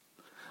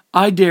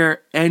I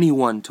dare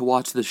anyone to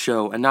watch the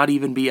show and not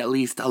even be at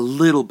least a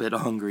little bit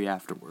hungry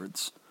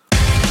afterwards.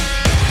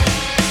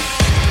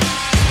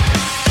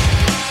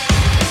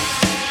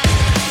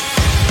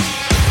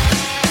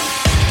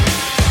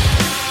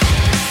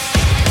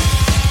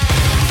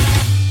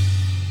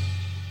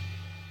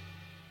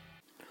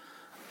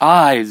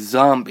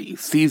 iZombie,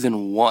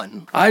 Season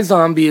 1.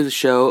 iZombie is a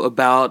show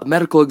about a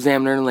medical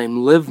examiner named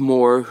Liv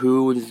Moore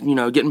who is,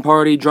 getting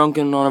party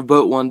drunken on a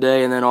boat one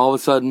day, and then all of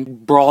a sudden,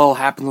 brawl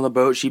happens on the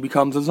boat, she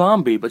becomes a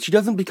zombie. But she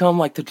doesn't become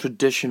like the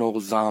traditional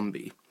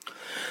zombie.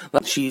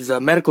 She's a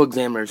medical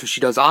examiner, so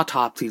she does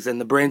autopsies, and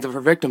the brains of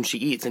her victims she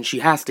eats, and she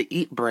has to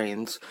eat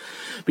brains.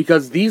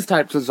 Because these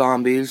types of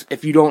zombies,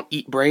 if you don't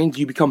eat brains,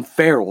 you become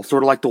feral,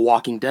 sort of like the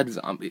Walking Dead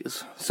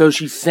zombies. So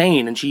she's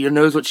sane, and she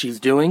knows what she's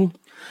doing.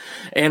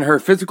 And her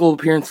physical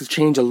appearances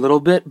change a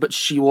little bit, but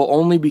she will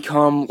only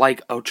become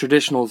like a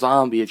traditional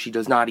zombie if she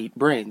does not eat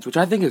brains, which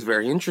I think is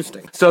very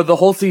interesting. So the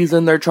whole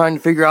season, they're trying to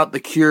figure out the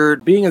cure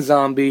to being a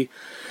zombie,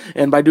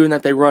 and by doing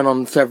that, they run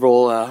on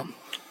several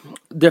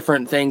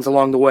different things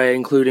along the way,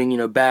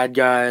 including, bad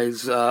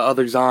guys,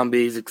 other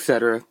zombies,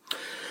 etc.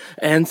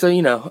 And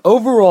so,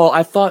 overall,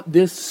 I thought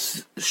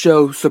this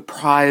show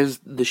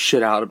surprised the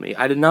shit out of me.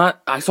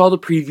 I saw the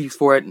previews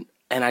for it,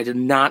 and I did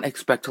not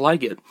expect to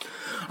like it.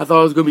 I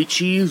thought it was going to be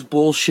cheese,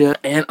 bullshit,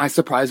 and I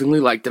surprisingly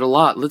liked it a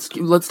lot.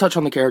 Let's touch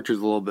on the characters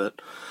a little bit.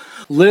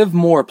 Liv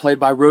Moore, played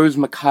by Rose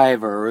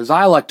McIver, or as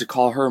I like to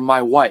call her,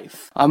 my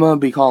wife. I'm going to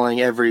be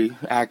calling every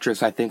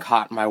actress I think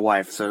hot my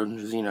wife, so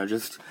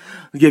just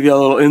to give you a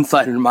little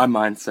insight into my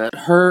mindset.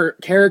 Her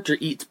character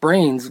eats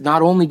brains.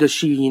 Not only does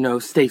she,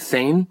 stay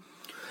sane,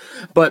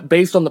 but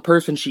based on the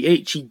person she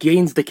ate, she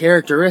gains the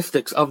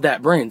characteristics of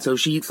that brain. So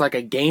she eats like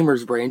a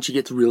gamer's brain, she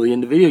gets really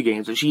into video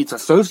games. If she eats a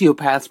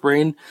sociopath's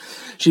brain,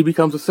 she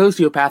becomes a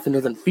sociopath and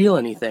doesn't feel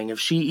anything. If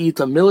she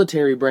eats a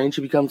military brain, she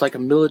becomes like a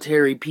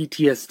military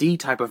PTSD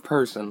type of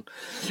person.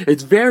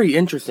 It's very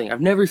interesting. I've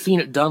never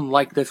seen it done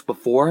like this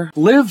before.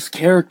 Liv's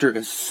character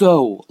is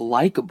so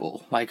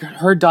likable. Like,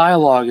 her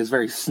dialogue is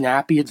very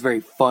snappy, it's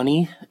very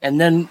funny, and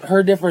then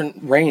her different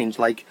range,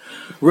 like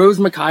Rose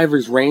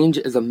McIver's range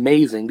is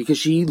amazing because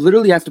she literally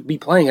has to be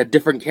playing a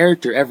different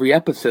character every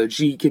episode.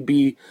 She could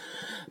be,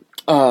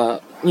 a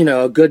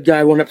good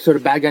guy one episode, a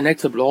bad guy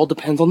next episode. It all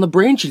depends on the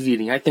brain she's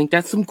eating. I think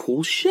that's some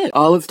cool shit.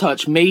 Let's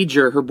touch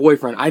Major, her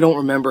boyfriend. I don't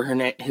remember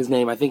his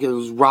name. I think it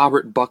was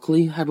Robert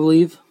Buckley, I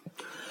believe.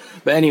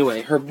 But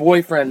anyway, her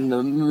boyfriend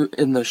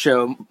in the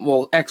show,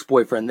 well,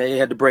 ex-boyfriend, they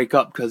had to break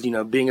up because,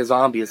 being a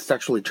zombie is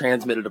sexually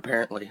transmitted,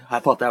 apparently. I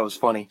thought that was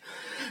funny.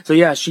 So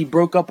yeah, she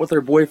broke up with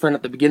her boyfriend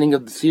at the beginning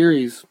of the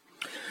series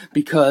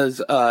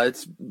because,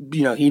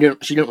 she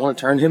didn't want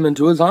to turn him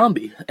into a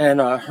zombie. And,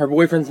 her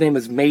boyfriend's name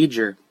is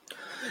Major.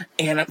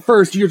 And at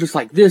first, you're just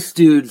like, this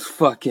dude's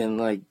fucking,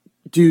 like,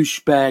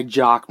 douchebag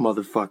jock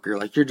motherfucker.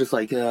 Like, you're just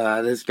like,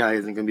 this guy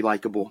isn't gonna be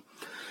likable.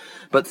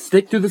 But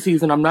stick through the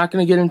season. I'm not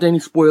going to get into any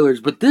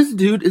spoilers, but this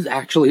dude is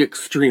actually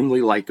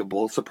extremely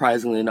likable,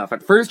 surprisingly enough.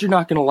 At first, you're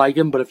not going to like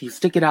him, but if you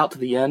stick it out to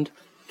the end,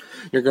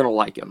 you're going to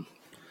like him.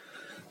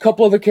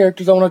 Couple other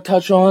characters I want to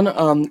touch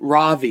on.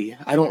 Ravi.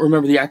 I don't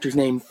remember the actor's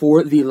name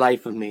for the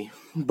life of me,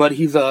 but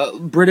he's a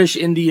British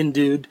Indian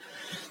dude,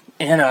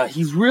 and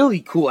he's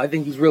really cool. I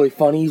think he's really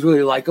funny. He's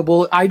really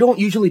likable. I don't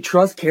usually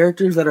trust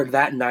characters that are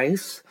that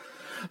nice,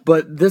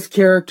 but this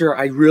character,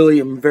 I really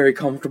am very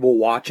comfortable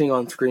watching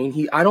on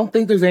screen. I don't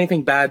think there's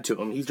anything bad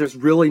to him. He's just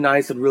really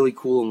nice and really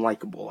cool and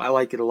likable. I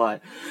like it a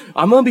lot.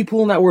 I'm going to be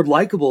pulling that word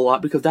likable a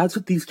lot because that's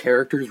what these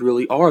characters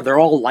really are. They're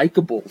all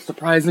likable,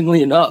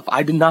 surprisingly enough.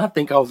 I did not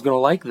think I was going to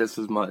like this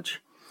as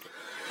much.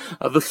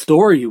 The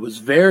story was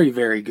very,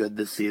 very good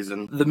this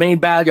season. The main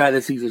bad guy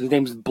this season, his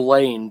name's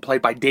Blaine,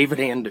 played by David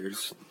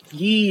Anders.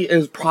 He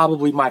is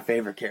probably my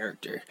favorite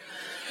character.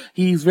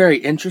 He's very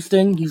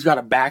interesting. He's got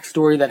a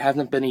backstory that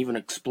hasn't been even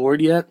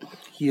explored yet.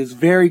 He is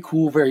very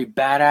cool, very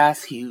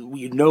badass.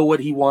 You know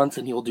what he wants,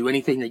 and he'll do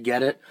anything to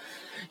get it.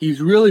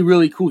 He's really,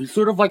 really cool. He's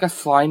sort of like a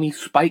slimy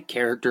Spike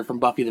character from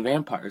Buffy the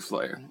Vampire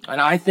Slayer. And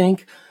I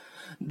think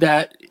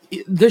that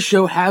this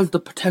show has the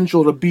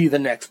potential to be the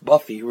next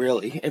Buffy,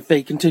 really, if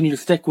they continue to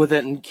stick with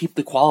it and keep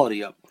the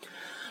quality up.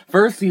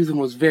 First season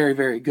was very,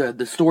 very good.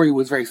 The story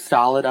was very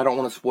solid. I don't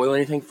want to spoil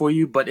anything for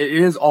you, but it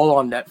is all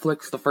on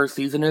Netflix. The first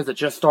season is. It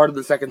just started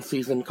the second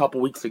season a couple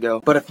weeks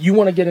ago. But if you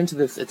want to get into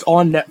this, it's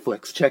on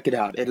Netflix. Check it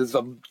out. It is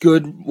a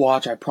good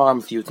watch, I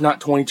promise you. It's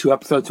not 22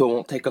 episodes, so it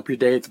won't take up your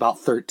day. It's about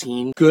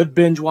 13. Good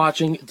binge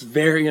watching. It's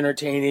very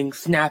entertaining.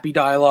 Snappy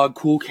dialogue,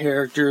 cool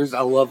characters.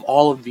 I love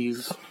all of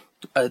these.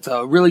 It's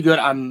really good.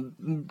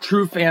 I'm a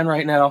true fan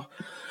right now.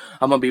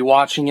 I'm going to be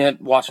watching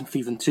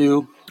season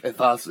 2. If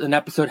an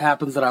episode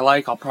happens that I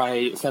like, I'll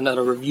probably send out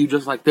a review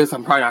just like this.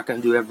 I'm probably not going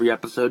to do every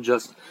episode,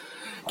 just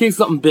in case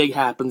something big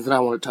happens and I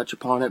want to touch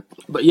upon it.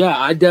 But yeah,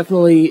 I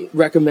definitely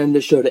recommend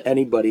this show to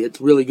anybody.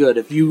 It's really good.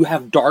 If you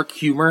have dark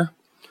humor,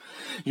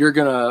 you're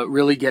going to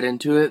really get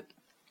into it.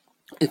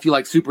 If you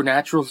like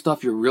supernatural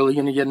stuff, you're really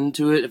going to get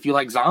into it. If you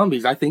like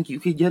zombies, I think you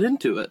could get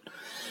into it.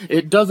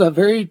 It does a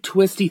very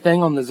twisty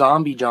thing on the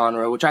zombie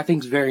genre, which I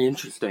think is very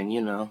interesting,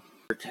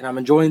 and I'm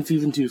enjoying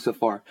season 2 so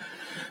far.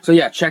 So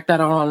yeah, check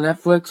that out on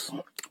Netflix.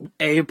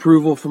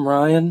 Approval from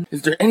Ryan.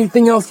 Is there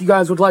anything else you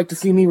guys would like to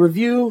see me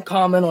review?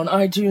 Comment on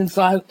iTunes,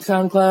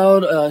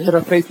 SoundCloud, hit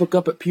our Facebook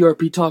up at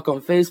PRP Talk on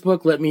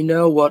Facebook. Let me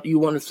know what you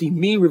want to see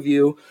me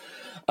review.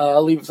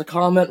 Leave us a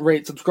comment,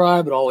 rate,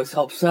 subscribe. It always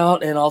helps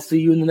out, and I'll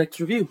see you in the next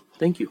review.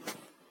 Thank you.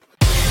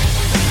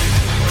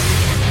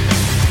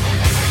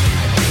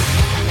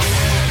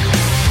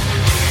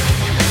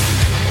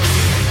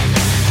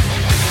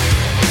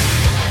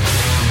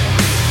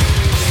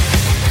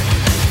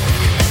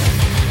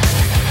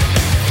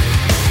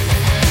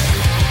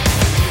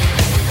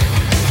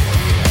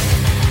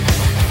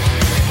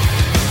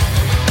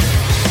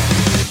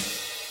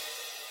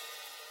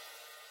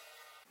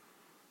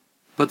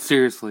 But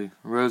seriously,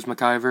 Rose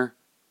McIver,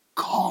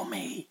 call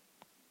me.